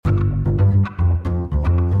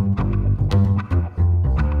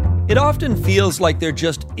It often feels like there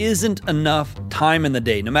just isn't enough time in the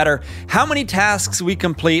day. No matter how many tasks we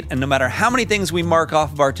complete and no matter how many things we mark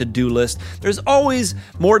off of our to-do list, there's always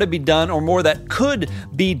more to be done or more that could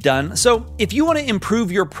be done. So if you want to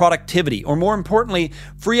improve your productivity, or more importantly,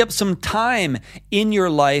 free up some time in your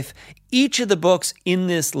life, each of the books in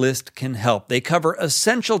this list can help. They cover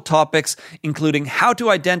essential topics, including how to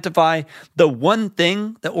identify the one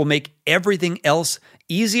thing that will make everything else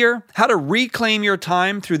easier, how to reclaim your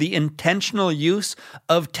time through the intentional use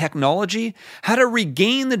of technology, how to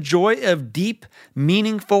regain the joy of deep,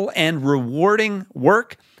 meaningful, and rewarding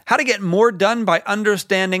work, how to get more done by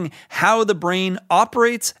understanding how the brain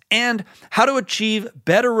operates, and how to achieve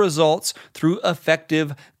better results through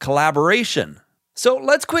effective collaboration. So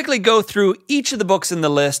let's quickly go through each of the books in the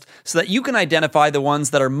list so that you can identify the ones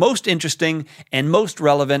that are most interesting and most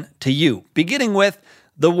relevant to you, beginning with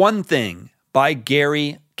The One Thing by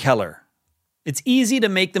Gary Keller. It's easy to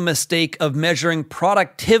make the mistake of measuring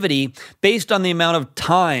productivity based on the amount of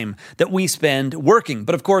time that we spend working.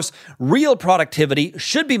 But of course, real productivity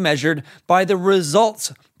should be measured by the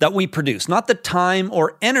results that we produce, not the time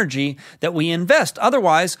or energy that we invest.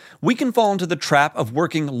 Otherwise, we can fall into the trap of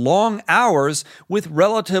working long hours with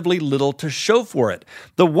relatively little to show for it.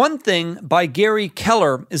 The One Thing by Gary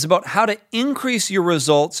Keller is about how to increase your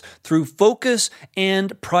results through focus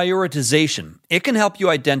and prioritization. It can help you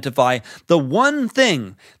identify the one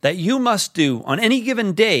thing that you must do on any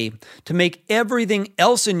given day to make everything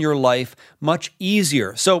else in your life much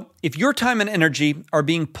easier. So if your time and energy are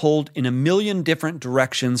being pulled in a million different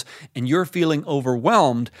directions and you're feeling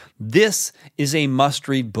overwhelmed, this is a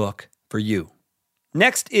must-read book for you.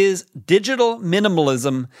 Next is Digital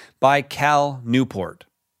Minimalism by Cal Newport.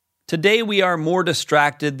 Today, we are more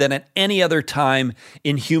distracted than at any other time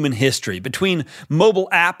in human history. Between mobile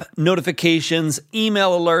app notifications,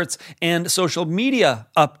 email alerts, and social media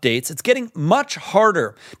updates, it's getting much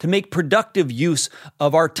harder to make productive use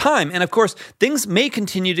of our time. And of course, things may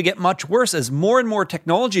continue to get much worse as more and more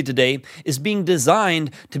technology today is being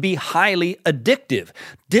designed to be highly addictive.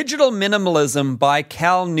 Digital Minimalism by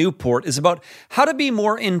Cal Newport is about how to be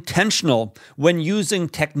more intentional when using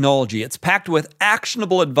technology. It's packed with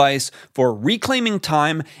actionable advice for reclaiming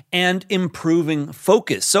time and improving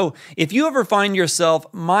focus. So if you ever find yourself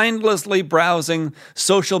mindlessly browsing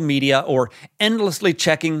social media or endlessly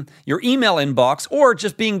checking your email inbox or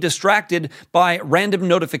just being distracted by random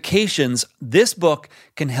notifications, this book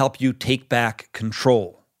can help you take back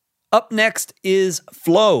control. Up next is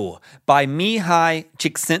Flow by Mihaly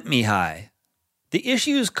Csikszentmihalyi. The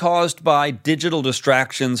issues caused by digital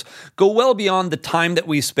distractions go well beyond the time that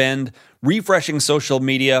we spend refreshing social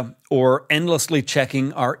media or endlessly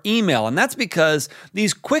checking our email. And that's because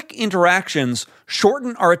these quick interactions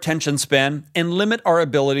shorten our attention span and limit our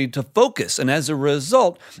ability to focus. And as a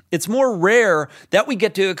result, it's more rare that we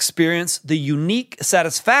get to experience the unique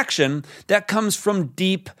satisfaction that comes from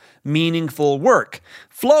deep, meaningful work.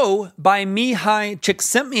 Flow by Mihaly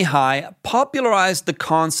Csikszentmihalyi popularized the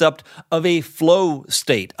concept of a flow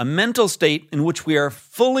state, a mental state in which we are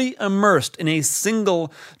fully immersed in a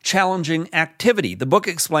single challenging activity. The book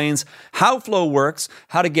explains how flow works,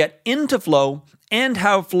 how to get into flow, and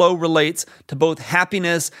how flow relates to both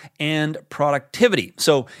happiness and productivity.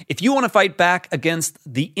 So if you want to fight back against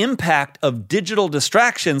the impact of digital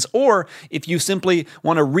distractions, or if you simply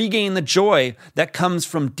want to regain the joy that comes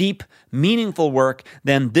from deep, meaningful work,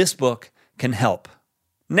 then this book can help.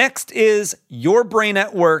 Next is Your Brain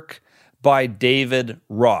at Work by David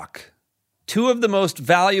Rock. Two of the most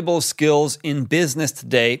valuable skills in business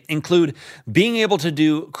today include being able to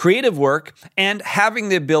do creative work and having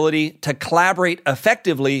the ability to collaborate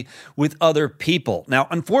effectively with other people. Now,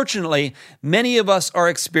 unfortunately, many of us are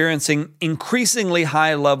experiencing increasingly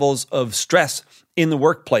high levels of stress in the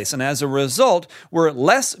workplace, and as a result, we're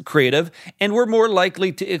less creative and we're more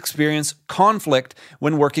likely to experience conflict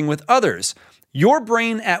when working with others. Your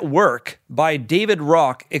Brain at Work by David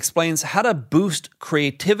Rock explains how to boost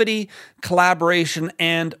creativity, collaboration,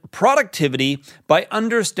 and productivity by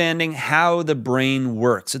understanding how the brain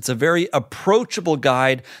works. It's a very approachable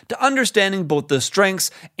guide to understanding both the strengths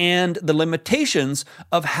and the limitations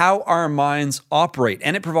of how our minds operate.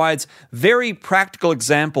 And it provides very practical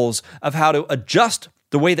examples of how to adjust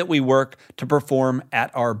the way that we work to perform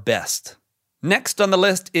at our best. Next on the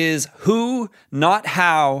list is Who, Not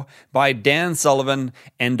How by Dan Sullivan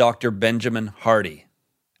and Dr. Benjamin Hardy.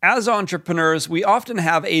 As entrepreneurs, we often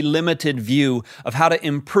have a limited view of how to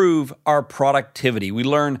improve our productivity. We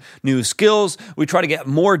learn new skills, we try to get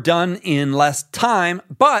more done in less time,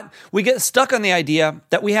 but we get stuck on the idea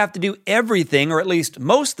that we have to do everything, or at least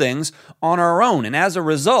most things, on our own. And as a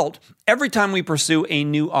result, every time we pursue a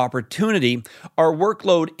new opportunity, our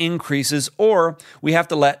workload increases or we have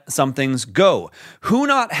to let some things go. Who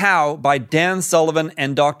Not How by Dan Sullivan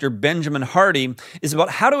and Dr. Benjamin Hardy is about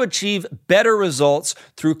how to achieve better results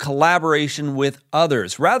through collaboration with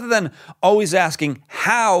others. Rather than always asking,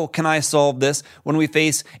 how can I solve this when we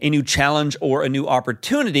face a new challenge or a new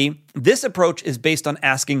opportunity, this approach is based on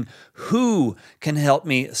asking, who can help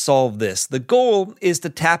me solve this? The goal is to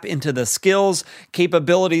tap into the skills,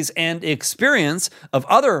 capabilities, and experience of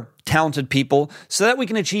other talented people so that we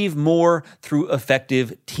can achieve more through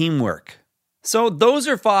effective teamwork. So those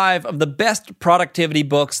are 5 of the best productivity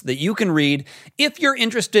books that you can read. If you're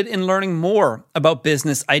interested in learning more about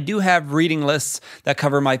business, I do have reading lists that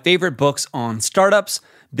cover my favorite books on startups,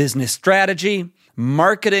 business strategy,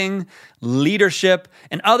 marketing, leadership,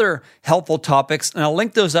 and other helpful topics. And I'll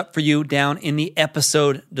link those up for you down in the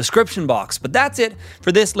episode description box. But that's it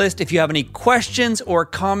for this list. If you have any questions or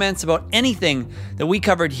comments about anything that we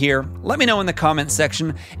covered here, let me know in the comments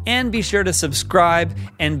section, and be sure to subscribe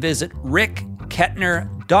and visit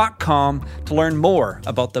rickkettner.com to learn more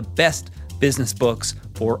about the best business books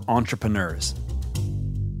for entrepreneurs.